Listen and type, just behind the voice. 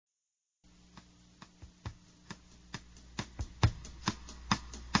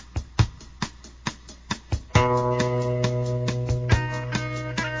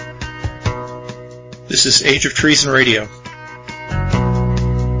This is Age of Treason Radio. First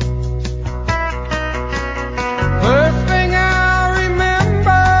thing I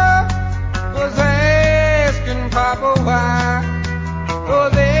remember was asking Papa why. Oh,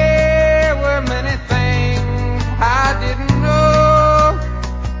 there were many things I didn't know.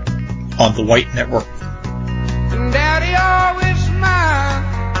 On the White Network. And Daddy always smiled,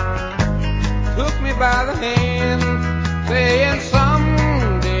 took me by the hand, saying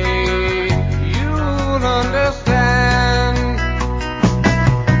someday you'll understand.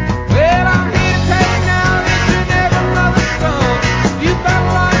 Well, I'm here to tell you now that you never mother son. You better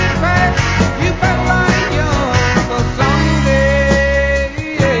learn it fast, you better learn it young, 'cause someday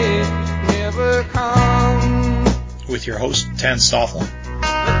never comes. With your host, Tan Stoffeln. The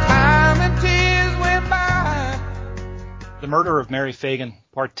time and tears went by. The Murder of Mary Phagan,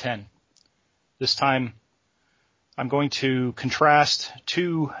 Part 10. This time, I'm going to contrast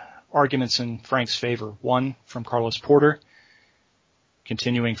two arguments in Frank's favor. One from Carlos Porter,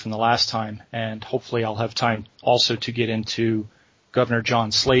 continuing from the last time, and hopefully I'll have time also to get into Governor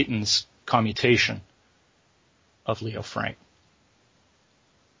John Slayton's commutation of Leo Frank.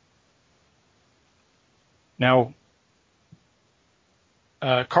 Now,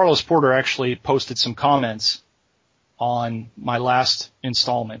 Carlos Porter actually posted some comments on my last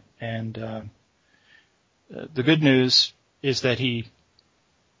installment, and the good news is that he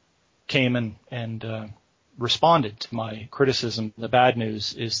came and responded to my criticism. The bad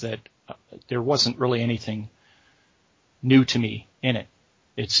news is that there wasn't really anything new to me in it.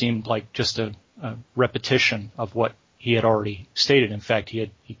 It seemed like just a repetition of what he had already stated. In fact,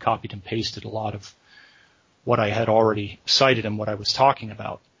 he copied and pasted a lot of what I had already cited and what I was talking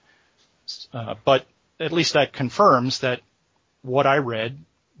about. But at least that confirms that what I read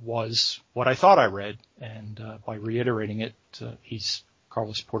was what I thought I read, and by reiterating it,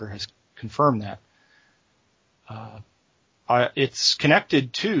 Carlos Porter has confirmed that. It's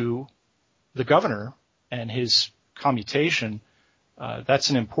connected to the governor and his commutation. That's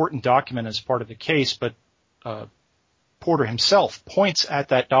an important document as part of the case, but Porter himself points at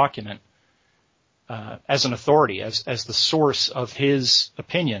that document as an authority, as the source of his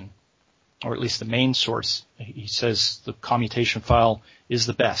opinion, or at least the main source. He says the commutation file is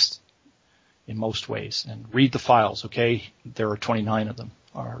the best in most ways. And read the files, okay? There are 29 of them,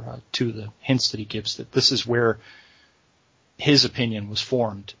 are two of the hints that he gives, that this is where his opinion was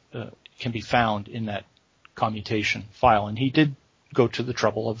formed, can be found in that commutation file. And he did go to the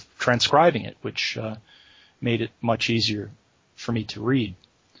trouble of transcribing it, which made it much easier for me to read.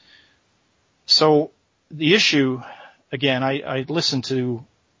 So the issue, again, I listened to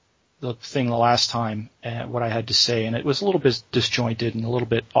the thing the last time, what I had to say, and it was a little bit disjointed and a little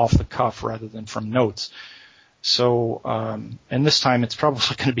bit off the cuff rather than from notes. So, and this time it's probably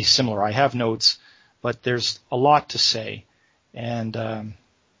going to be similar. I have notes, but there's a lot to say. And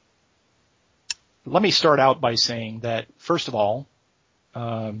let me start out by saying that, first of all,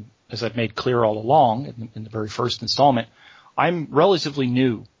 as I've made clear all along in the very first installment, I'm relatively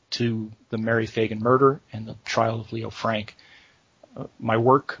new to the Mary Phagan murder and the trial of Leo Frank. My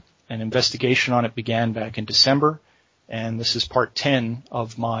work and investigation on it began back in December, and this is part 10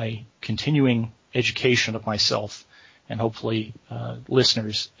 of my continuing education of myself, and hopefully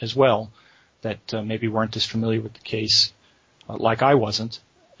listeners as well that maybe weren't as familiar with the case like I wasn't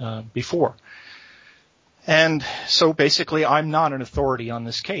before. And so basically I'm not an authority on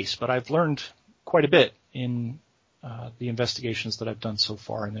this case, but I've learned quite a bit in the investigations that I've done so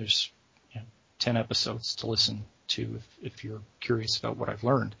far, and there's 10 episodes to listen to if you're curious about what I've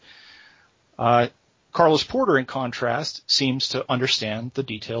learned. Carlos Porter, in contrast, seems to understand the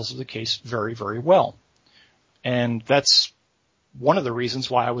details of the case very, very well. And that's one of the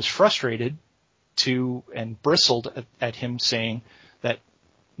reasons why I was frustrated and bristled at him saying that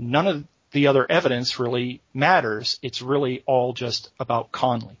none of the other evidence really matters. It's really all just about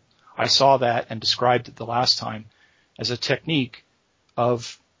Conley. I saw that and described it the last time as a technique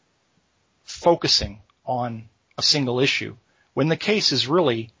of focusing on a single issue, when the case is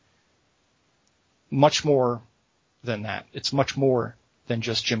really much more than that. It's much more than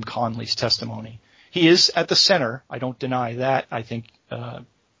just Jim Conley's testimony. He is at the center. I don't deny that. I think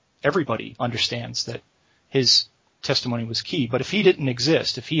everybody understands that his testimony was key. But if he didn't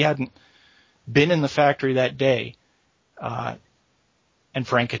exist, if he hadn't been in the factory that day, and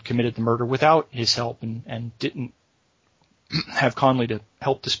Frank had committed the murder without his help and didn't have Conley to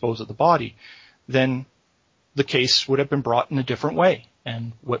help dispose of the body, then the case would have been brought in a different way.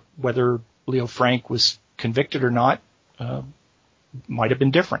 And whether Leo Frank was convicted or not might have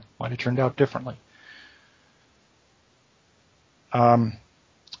been different, might have turned out differently.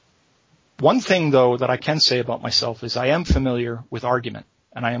 One thing, though, that I can say about myself is I am familiar with argument,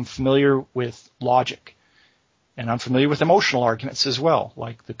 and I am familiar with logic, and I'm familiar with emotional arguments as well,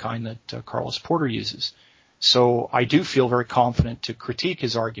 like the kind that Carlos Porter uses. So I do feel very confident to critique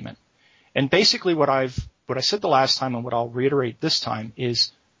his argument. And basically what I said the last time and what I'll reiterate this time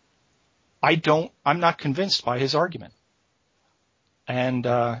is I'm not convinced by his argument. And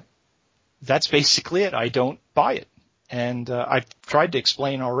that's basically it. I don't buy it. And I've tried to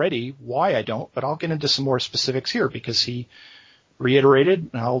explain already why I don't, but I'll get into some more specifics here because he reiterated,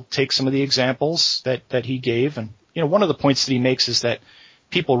 and I'll take some of the examples that he gave. And, one of the points that he makes is that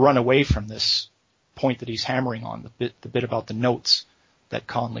people run away from this point that he's hammering on, the bit about the notes that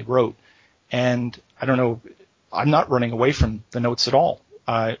Conley wrote. And I don't know, I'm not running away from the notes at all.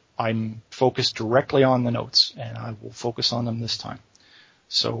 I'm focused directly on the notes, and I will focus on them this time.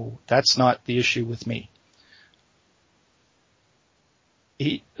 So that's not the issue with me.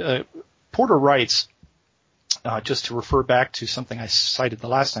 Porter writes, just to refer back to something I cited the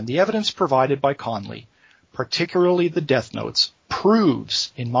last time, the evidence provided by Conley, particularly the death notes,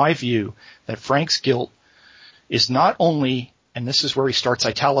 proves, in my view, that Frank's guilt is not only, and this is where he starts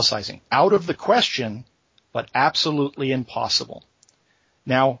italicizing, out of the question, but absolutely impossible.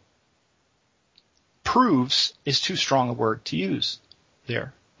 Now, proves is too strong a word to use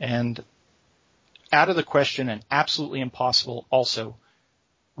there. And out of the question and absolutely impossible also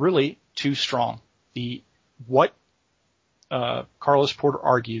really too strong. What Carlos Porter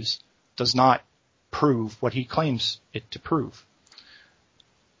argues does not prove what he claims it to prove.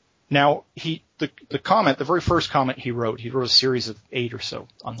 Now, the very first comment he wrote a series of 8 or so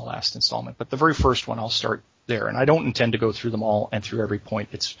on the last installment, but the very first one, I'll start there. And I don't intend to go through them all and through every point.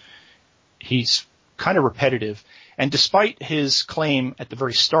 He's kind of repetitive. And despite his claim at the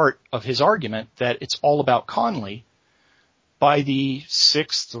very start of his argument that it's all about Conley, by the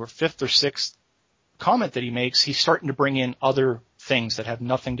 5th or 6th comment that he makes, he's starting to bring in other things that have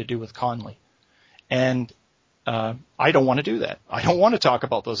nothing to do with Conley. And I don't want to do that. I don't want to talk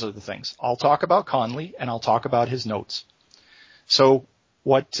about those other things. I'll talk about Conley, and I'll talk about his notes. So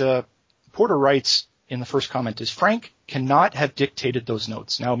what Porter writes in the first comment is, Frank cannot have dictated those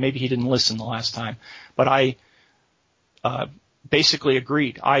notes. Now, maybe he didn't listen the last time, but I basically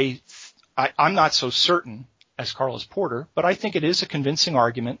agreed. I'm not so certain as Carlos Porter, but I think it is a convincing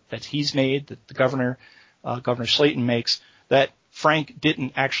argument that he's made, that the Governor Slayton makes, that Frank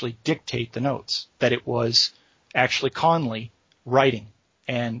didn't actually dictate the notes, that it was actually Conley writing,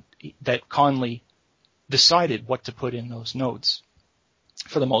 and that Conley decided what to put in those notes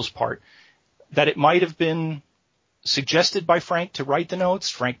for the most part. That it might have been suggested by Frank to write the notes.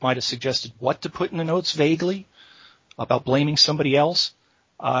 Frank might have suggested what to put in the notes vaguely about blaming somebody else.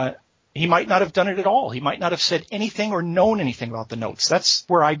 He might not have done it at all. He might not have said anything or known anything about the notes. That's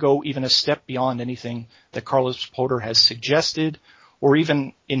where I go even a step beyond anything that Carlos Porter has suggested, or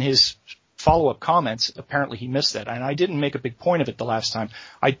even in his follow-up comments. Apparently he missed that, and I didn't make a big point of it the last time.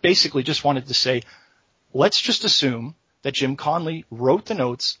 I basically just wanted to say, let's just assume that Jim Conley wrote the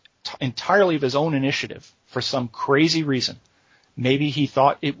notes entirely of his own initiative for some crazy reason. Maybe he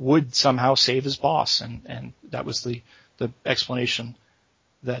thought it would somehow save his boss, and that was the explanation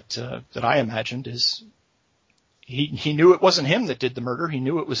that I imagined is he knew it wasn't him that did the murder. He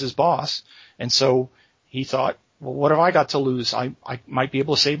knew it was his boss. And so he thought, well, what have I got to lose? I might be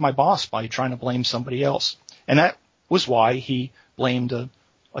able to save my boss by trying to blame somebody else. And that was why he blamed a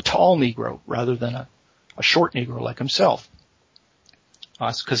tall Negro rather than a short Negro like himself.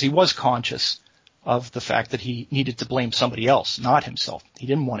 Because he was conscious of the fact that he needed to blame somebody else, not himself. He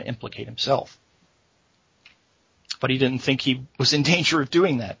didn't want to implicate himself. But he didn't think he was in danger of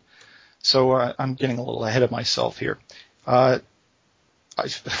doing that. So I'm getting a little ahead of myself here. And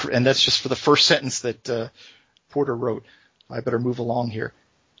that's just for the first sentence that Porter wrote. I better move along here.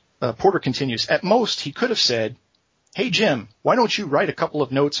 Porter continues, at most he could have said, hey, Jim, why don't you write a couple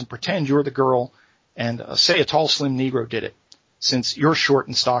of notes and pretend you're the girl and say a tall, slim Negro did it, since you're short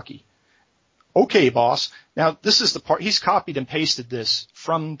and stocky. Okay, boss. Now, this is the part, he's copied and pasted this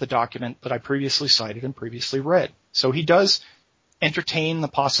from the document that I previously cited and previously read. So he does entertain the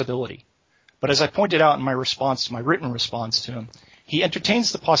possibility. But as I pointed out in my response to my written response to him, he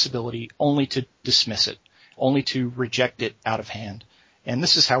entertains the possibility only to dismiss it, only to reject it out of hand. And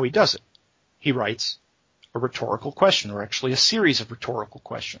this is how he does it. He writes a rhetorical question, or actually a series of rhetorical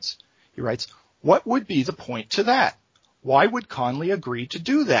questions. He writes, what would be the point to that? Why would Conley agree to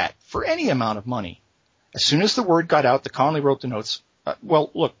do that for any amount of money? As soon as the word got out that Conley wrote the notes, well,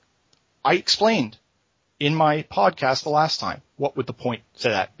 look, I explained in my podcast the last time, what would the point to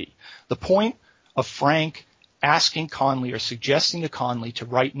that be? The point of Frank asking Conley or suggesting to Conley to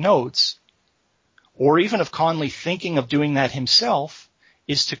write notes or even of Conley thinking of doing that himself,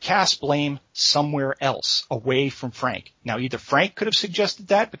 is to cast blame somewhere else, away from Frank. Now, either Frank could have suggested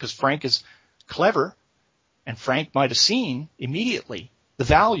that because Frank is clever, and Frank might have seen immediately the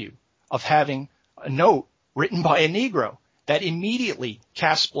value of having a note written by a Negro that immediately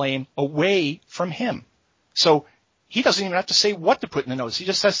casts blame away from him. So he doesn't even have to say what to put in the notes. He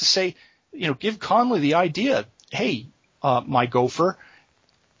just has to say, give Conley the idea, hey, my gopher,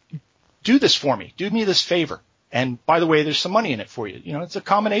 do this for me. Do me this favor. And by the way, there's some money in it for you. It's a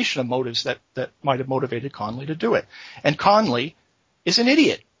combination of motives that might have motivated Conley to do it. And Conley is an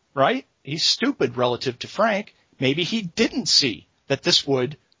idiot, right? He's stupid relative to Frank. Maybe he didn't see that this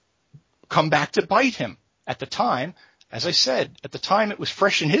would come back to bite him at the time. As I said, at the time it was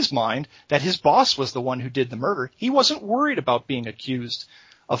fresh in his mind that his boss was the one who did the murder. He wasn't worried about being accused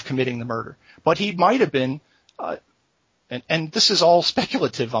of committing the murder, but he might have been, and this is all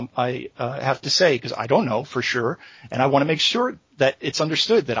speculative, I have to say, because I don't know for sure, and I want to make sure that it's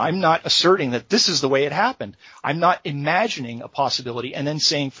understood that I'm not asserting that this is the way it happened. I'm not imagining a possibility and then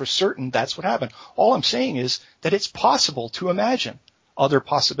saying for certain that's what happened. All I'm saying is that it's possible to imagine other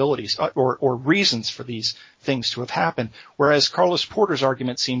possibilities or reasons for these things to have happened, whereas Carlos Porter's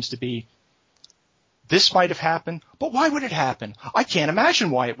argument seems to be, this might have happened, but why would it happen? I can't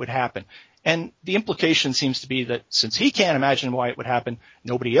imagine why it would happen. And the implication seems to be that since he can't imagine why it would happen,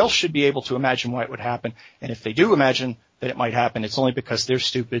 nobody else should be able to imagine why it would happen. And if they do imagine that it might happen, it's only because they're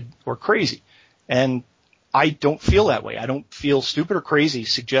stupid or crazy. And I don't feel that way. I don't feel stupid or crazy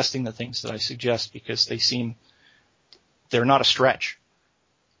suggesting the things that I suggest because they're not a stretch.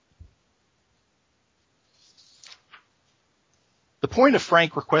 The point of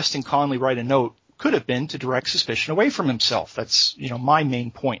Frank requesting Conley write a note could have been to direct suspicion away from himself. That's, my main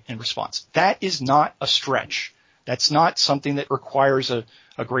point in response. That is not a stretch. That's not something that requires a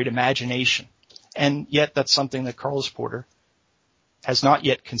great imagination. And yet that's something that Carlos Porter has not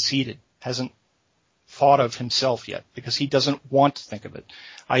yet conceded, hasn't thought of himself yet, because he doesn't want to think of it.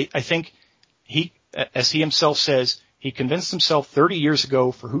 I think he, as he himself says, he convinced himself 30 years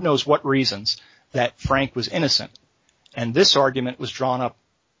ago, for who knows what reasons, that Frank was innocent. And this argument was drawn up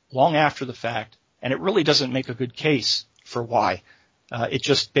long after the fact, and it really doesn't make a good case for why. It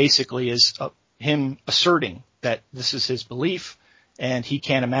just basically is him asserting that this is his belief, and he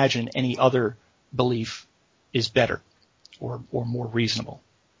can't imagine any other belief is better or more reasonable.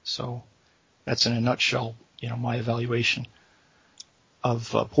 So that's in a nutshell, my evaluation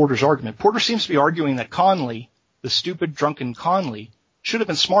of Porter's argument. Porter seems to be arguing that Conley, the stupid, drunken Conley, should have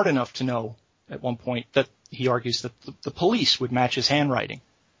been smart enough to know at one point that he argues that the police would match his handwriting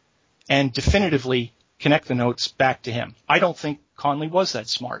and definitively connect the notes back to him. I don't think Conley was that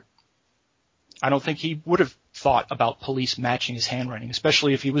smart. I don't think he would have thought about police matching his handwriting,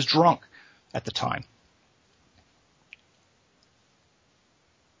 especially if he was drunk at the time.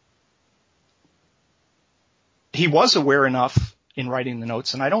 He was aware enough in writing the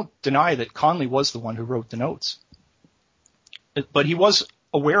notes, and I don't deny that Conley was the one who wrote the notes, but he was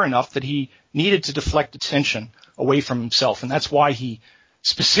aware enough that he needed to deflect attention away from himself, and that's why he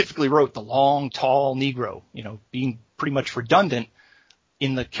specifically wrote the long, tall Negro, being pretty much redundant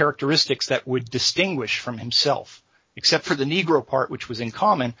in the characteristics that would distinguish from himself, except for the Negro part, which was in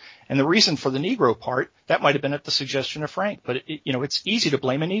common. And the reason for the Negro part, that might have been at the suggestion of Frank, but it's easy to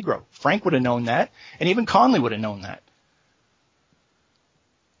blame a Negro. Frank would have known that, and even Conley would have known that.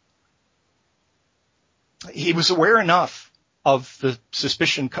 He was aware enough of the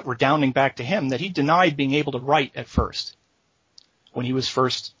suspicion redounding back to him that he denied being able to write at first, when he was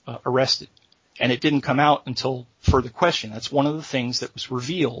first arrested. And it didn't come out until further question. That's one of the things that was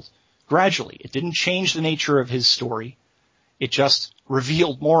revealed gradually. It didn't change the nature of his story. It just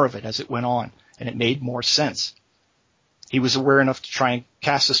revealed more of it as it went on, and it made more sense. He was aware enough to try and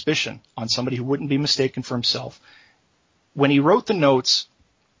cast suspicion on somebody who wouldn't be mistaken for himself. When he wrote the notes,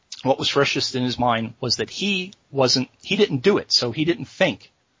 what was freshest in his mind was that he didn't do it, so he didn't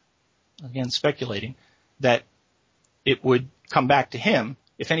think, again speculating, that it would come back to him.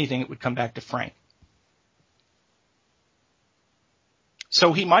 If anything, it would come back to Frank.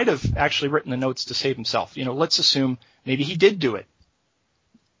 So he might have actually written the notes to save himself. Let's assume maybe he did do it,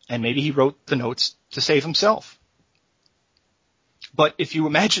 and maybe he wrote the notes to save himself. But if you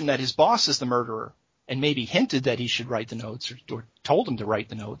imagine that his boss is the murderer and maybe hinted that he should write the notes or told him to write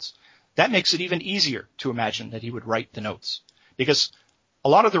the notes, that makes it even easier to imagine that he would write the notes. Because a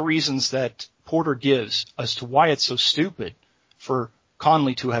lot of the reasons that Porter gives as to why it's so stupid for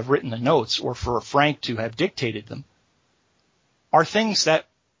Conley to have written the notes or for Frank to have dictated them are things that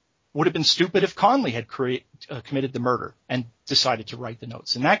would have been stupid if Conley had committed the murder and decided to write the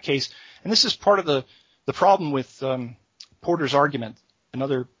notes. In that case, and this is part of the problem with Porter's argument,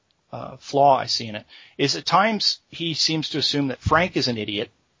 another flaw I see in it, is at times he seems to assume that Frank is an idiot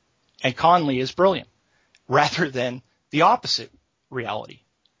and Conley is brilliant, rather than the opposite reality.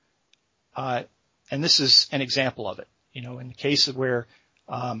 And this is an example of it. You know, in the case of where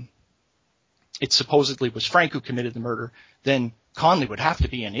it supposedly was Frank who committed the murder, then Conley would have to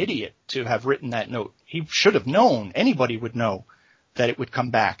be an idiot to have written that note. He should have known, anybody would know, that it would come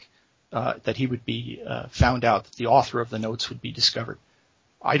back, that he would be found out, that the author of the notes would be discovered.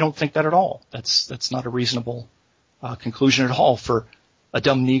 I don't think that at all. That's not a reasonable conclusion at all for a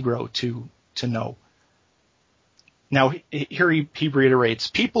dumb Negro to know. Now, here he reiterates,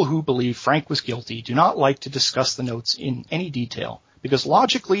 people who believe Frank was guilty do not like to discuss the notes in any detail because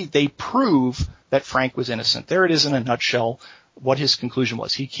logically they prove that Frank was innocent. There it is in a nutshell what his conclusion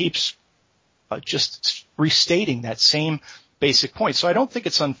was. He keeps just restating that same basic point. So I don't think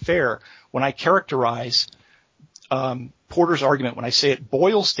it's unfair when I characterize Porter's argument, when I say it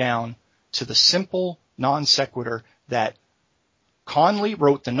boils down to the simple non sequitur that Conley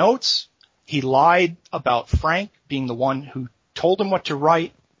wrote the notes, he lied about Frank being the one who told him what to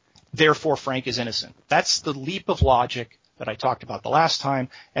write, therefore Frank is innocent. That's the leap of logic that I talked about the last time,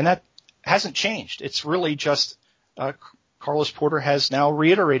 and that hasn't changed. It's really just Carlos Porter has now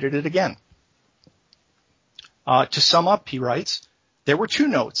reiterated it again. To sum up, he writes, there were two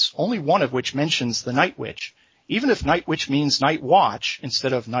notes, only one of which mentions the night witch. Even if night witch means night watch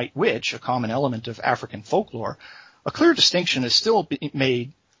instead of night witch, a common element of African folklore, a clear distinction is still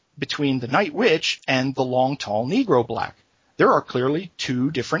made between the night witch and the long, tall Negro black. There are clearly two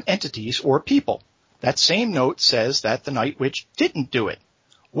different entities or people. That same note says that the night witch didn't do it.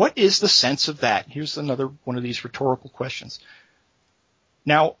 What is the sense of that? Here's another one of these rhetorical questions.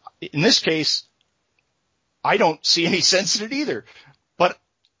 Now, in this case, I don't see any sense in it either, but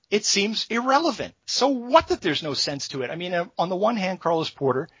it seems irrelevant. So what that there's no sense to it? I mean, on the one hand, Carlos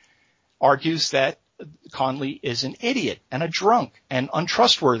Porter argues that Conley is an idiot and a drunk and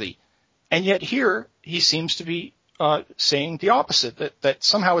untrustworthy. And yet here he seems to be saying the opposite, that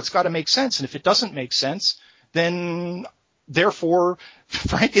somehow it's got to make sense. And if it doesn't make sense, then therefore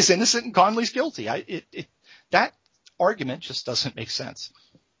Frank is innocent and Conley's guilty. That argument just doesn't make sense.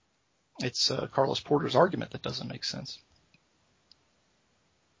 It's Carlos Porter's argument that doesn't make sense.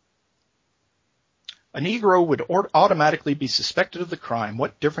 A Negro would automatically be suspected of the crime.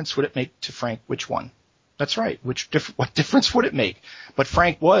 What difference would it make to Frank? Which one? That's right. What difference would it make? But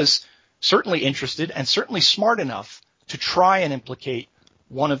Frank was certainly interested and certainly smart enough to try and implicate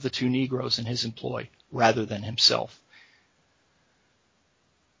one of the two Negroes in his employ rather than himself.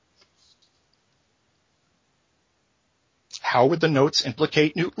 How would the notes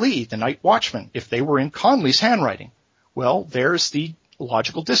implicate Newt Lee, the night watchman, if they were in Conley's handwriting? Well, there's the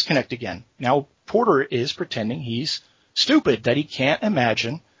logical disconnect again. Now, Porter is pretending he's stupid, that he can't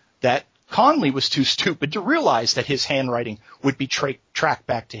imagine that Conley was too stupid to realize that his handwriting would be tracked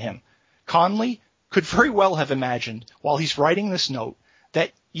back to him. Conley could very well have imagined, while he's writing this note,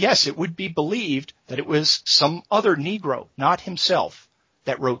 that yes, it would be believed that it was some other Negro, not himself,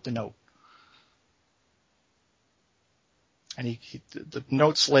 that wrote the note. And the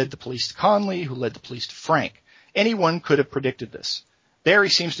notes led the police to Conley, who led the police to Frank. Anyone could have predicted this. There he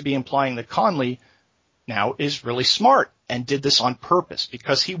seems to be implying that Conley now is really smart and did this on purpose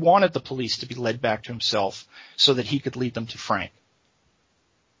because he wanted the police to be led back to himself so that he could lead them to Frank.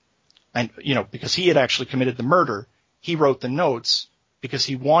 And, because he had actually committed the murder, he wrote the notes because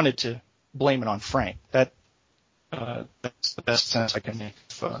he wanted to blame it on Frank. That's the best sense I can make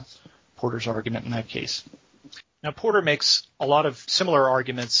of Porter's argument in that case. Now, Porter makes a lot of similar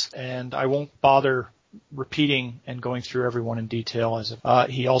arguments, and I won't bother repeating and going through everyone in detail.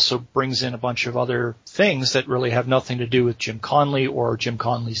 He also brings in a bunch of other things that really have nothing to do with Jim Conley or Jim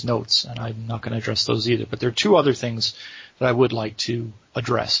Conley's notes, and I'm not going to address those either. But there are two other things that I would like to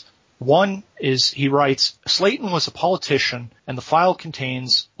address. One is, he writes, Slayton was a politician, and the file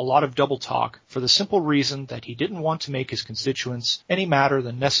contains a lot of double talk for the simple reason that he didn't want to make his constituents any madder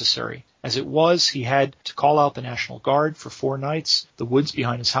than necessary. As it was, he had to call out the National Guard for 4 nights. The woods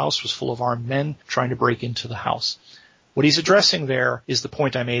behind his house was full of armed men trying to break into the house. What he's addressing there is the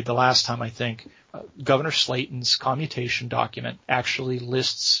point I made the last time, I think. Governor Slayton's commutation document actually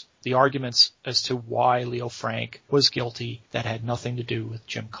lists the arguments as to why Leo Frank was guilty that had nothing to do with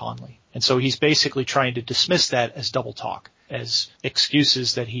Jim Conley. And so he's basically trying to dismiss that as double talk, as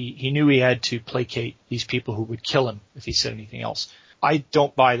excuses that he knew he had to placate these people who would kill him if he said anything else. I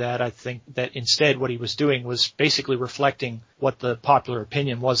don't buy that. I think that instead what he was doing was basically reflecting what the popular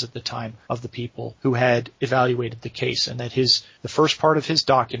opinion was at the time of the people who had evaluated the case, and that the first part of his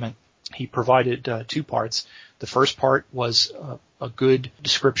document, he provided two parts. The first part was a good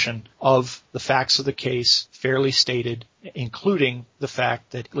description of the facts of the case, fairly stated, including the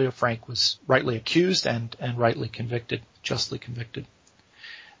fact that Leo Frank was rightly accused and rightly convicted, justly convicted.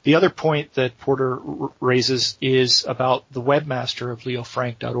 The other point that Porter raises is about the webmaster of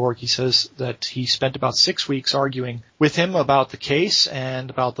leofrank.org. He says that he spent about 6 weeks arguing with him about the case and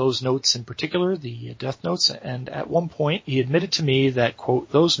about those notes in particular, the death notes, and at one point he admitted to me that,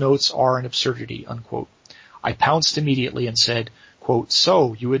 quote, those notes are an absurdity, unquote. I pounced immediately and said, quote,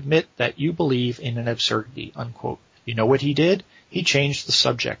 so you admit that you believe in an absurdity, unquote. You know what he did? He changed the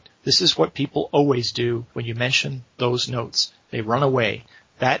subject. This is what people always do when you mention those notes. They run away.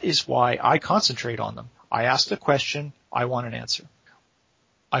 That is why I concentrate on them. I asked a question. I want an answer.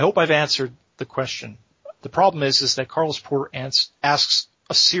 I hope I've answered the question. The problem is that Carlos Porter asks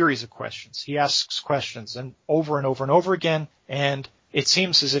a series of questions. He asks questions and over and over again, and it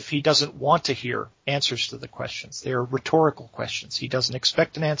seems as if he doesn't want to hear answers to the questions. They are rhetorical questions. He doesn't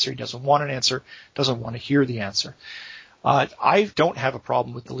expect an answer. He doesn't want an answer. Doesn't want to hear the answer. I don't have a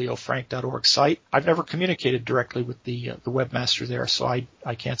problem with the leofrank.org site. I've never communicated directly with the webmaster there, so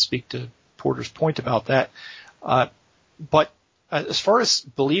I can't speak to Porter's point about that. But as far as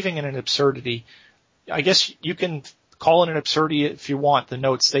believing in an absurdity, I guess you can call it an absurdity if you want. The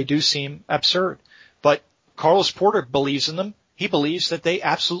notes, they do seem absurd. But Carlos Porter believes in them. He believes that they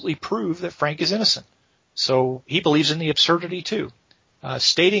absolutely prove that Frank is innocent. So he believes in the absurdity too.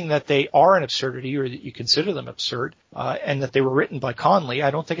 Stating that they are an absurdity or that you consider them absurd, and that they were written by Conley, I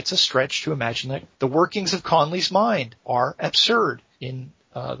don't think it's a stretch to imagine that the workings of Conley's mind are absurd in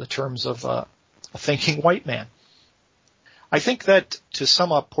the terms of a thinking white man. I think that, to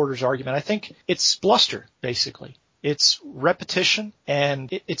sum up Porter's argument, I think it's bluster, basically. It's repetition,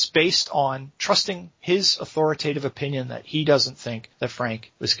 and it's based on trusting his authoritative opinion that he doesn't think that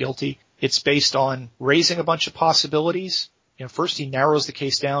Frank was guilty. It's based on raising a bunch of possibilities. First he narrows the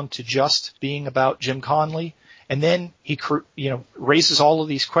case down to just being about Jim Conley, and then he, raises all of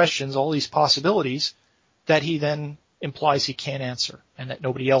these questions, all these possibilities that he then implies he can't answer and that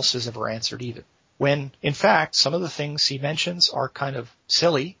nobody else has ever answered either. When, in fact, some of the things he mentions are kind of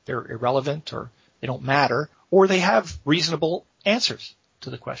silly, they're irrelevant, or they don't matter, or they have reasonable answers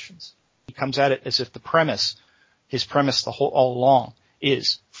to the questions. He comes at it as if his premise all along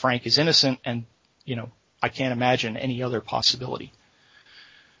is Frank is innocent and, I can't imagine any other possibility.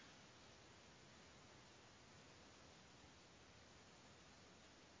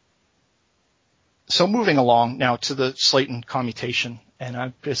 So moving along now to the Slayton commutation,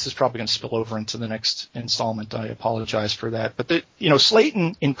 and this is probably going to spill over into the next installment. I apologize for that. But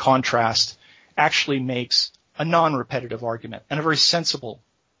Slayton, in contrast, actually makes a non-repetitive argument and a very sensible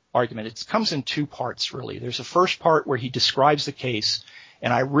argument. It comes in two parts, really. There's a first part where he describes the case,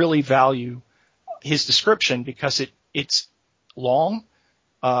 and I really value his description because it's long.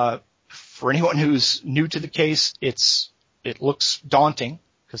 For anyone who's new to the case, it looks daunting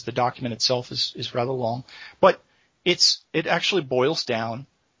because the document itself is rather long, but it actually boils down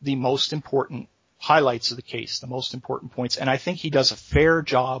the most important highlights of the case, the most important points, and I think he does a fair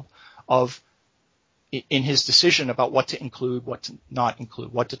job of in his decision about what to include, what to not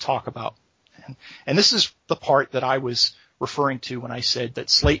include, what to talk about. And this is the part that I was referring to when I said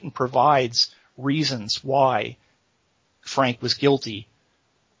that Slayton provides reasons why Frank was guilty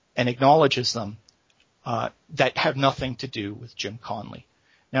and acknowledges them that have nothing to do with Jim Conley.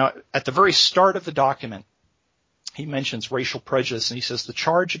 Now, at the very start of the document, he mentions racial prejudice, and he says the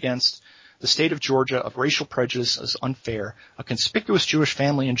charge against the state of Georgia of racial prejudice is unfair. A conspicuous Jewish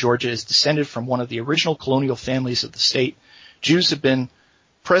family in Georgia is descended from one of the original colonial families of the state. Jews have been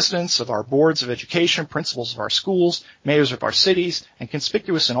presidents of our boards of education, principals of our schools, mayors of our cities, and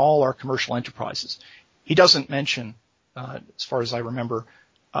conspicuous in all our commercial enterprises. He doesn't mention, as far as I remember,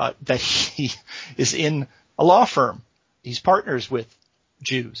 that he is in a law firm. He's partners with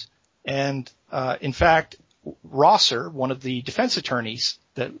Jews. And in fact, Rosser, one of the defense attorneys,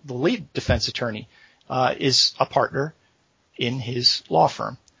 the lead defense attorney, is a partner in his law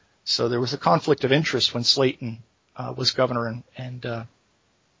firm. So there was a conflict of interest when Slayton was governor and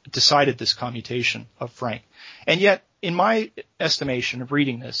decided this commutation of Frank. And yet, in my estimation of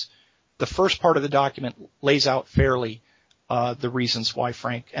reading this, the first part of the document lays out fairly the reasons why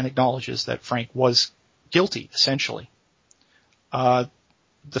Frank, and acknowledges that Frank was guilty, essentially.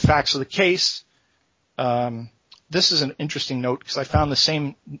 The facts of the case, this is an interesting note because I found the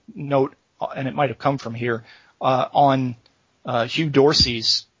same note, and it might have come from here, on Hugh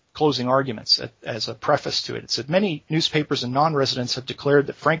Dorsey's closing arguments as a preface to it. It said, many newspapers and non-residents have declared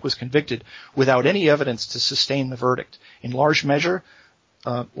that Frank was convicted without any evidence to sustain the verdict. In large measure,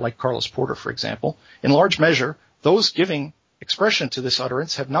 like Carlos Porter, for example, in large measure, those giving expression to this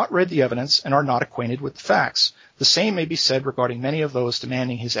utterance have not read the evidence and are not acquainted with the facts. The same may be said regarding many of those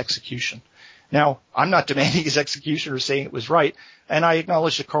demanding his execution. Now, I'm not demanding his execution or saying it was right, and I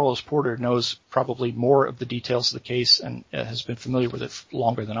acknowledge that Carlos Porter knows probably more of the details of the case and has been familiar with it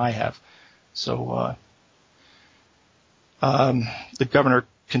longer than I have. So the governor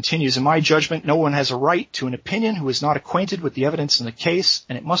continues, in my judgment, no one has a right to an opinion who is not acquainted with the evidence in the case,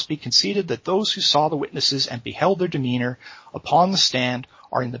 and it must be conceded that those who saw the witnesses and beheld their demeanor upon the stand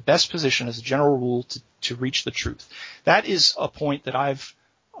are in the best position as a general rule to reach the truth. That is a point that I've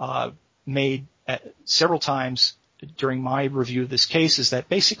made several times during my review of this case, is that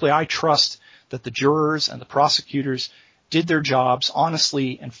basically I trust that the jurors and the prosecutors did their jobs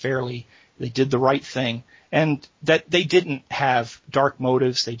honestly and fairly. They did the right thing, and that they didn't have dark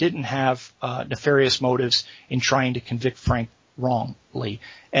motives. They didn't have nefarious motives in trying to convict Frank wrongly.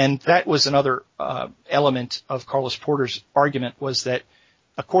 And that was another element of Carlos Porter's argument, was that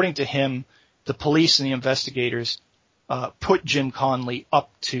according to him, the police and the investigators put Jim Conley up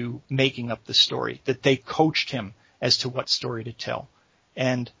to making up the story, that they coached him as to what story to tell.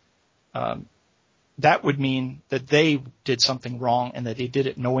 And that would mean that they did something wrong and that they did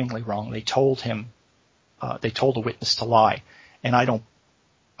it knowingly wrong. They told a witness to lie. And I don't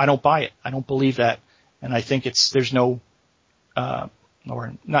buy it. I don't believe that. And I think there's no,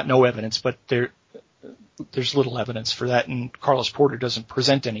 or not no evidence, but there's little evidence for that. And Carlos Porter doesn't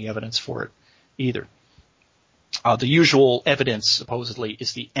present any evidence for it either. The usual evidence, supposedly,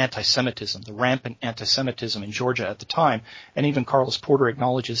 is the anti-Semitism, the rampant anti-Semitism in Georgia at the time. And even Carlos Porter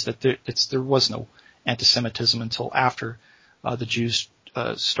acknowledges that there was no anti-Semitism until after the Jews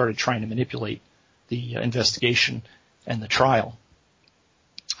started trying to manipulate the investigation and the trial.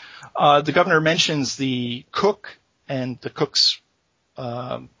 The governor mentions the cook and the cook's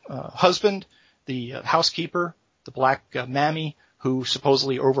husband, the housekeeper, the black mammy, who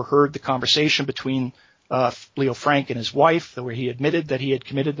supposedly overheard the conversation between Leo Frank and his wife, where he admitted that he had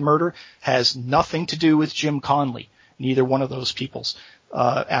committed the murder, has nothing to do with Jim Conley, neither one of those people's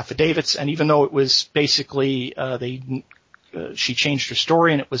affidavits. And even though it was basically she changed her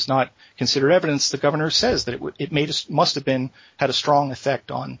story and it was not considered evidence, the governor says that it must have had a strong effect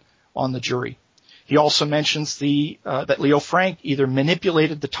on the jury. He also mentions that Leo Frank either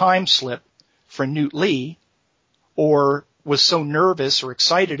manipulated the time slip for Newt Lee or was so nervous or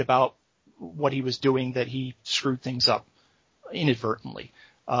excited about what he was doing that he screwed things up inadvertently.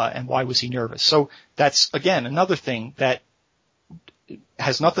 And why was he nervous? So that's, again, another thing that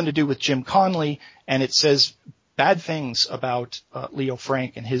has nothing to do with Jim Conley, and it says bad things about Leo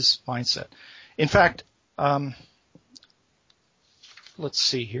Frank and his mindset. In fact, let's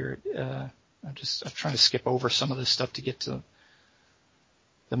see here. I'm trying to skip over some of this stuff to get to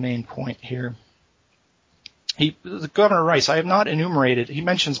the main point here. The governor writes, I have not enumerated, he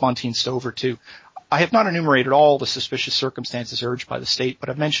mentions Montine Stover too. I have not enumerated all the suspicious circumstances urged by the state, but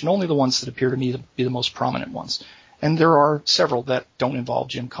I've mentioned only the ones that appear to me to be the most prominent ones. And there are several that don't involve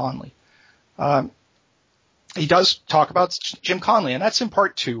Jim Conley. He does talk about Jim Conley, and that's in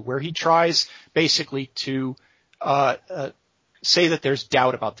part 2, where he tries basically to say that there's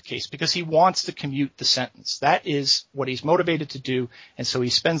doubt about the case because he wants to commute the sentence. That is what he's motivated to do, and so he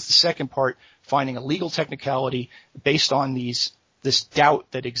spends the second part finding a legal technicality based on this doubt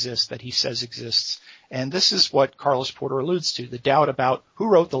that exists, that he says exists. And this is what Carlos Porter alludes to, the doubt about who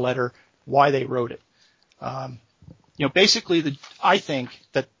wrote the letter, why they wrote it. Basically, I think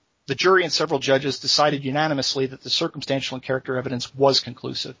that the jury and several judges decided unanimously that the circumstantial and character evidence was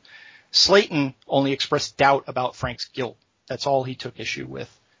conclusive. Slayton only expressed doubt about Frank's guilt. That's all he took issue with.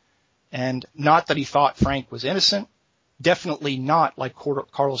 And not that he thought Frank was innocent. Definitely not, like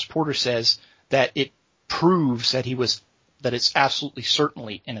Carlos Porter says, that it proves that it's absolutely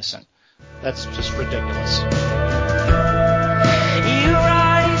certainly innocent. That's just ridiculous.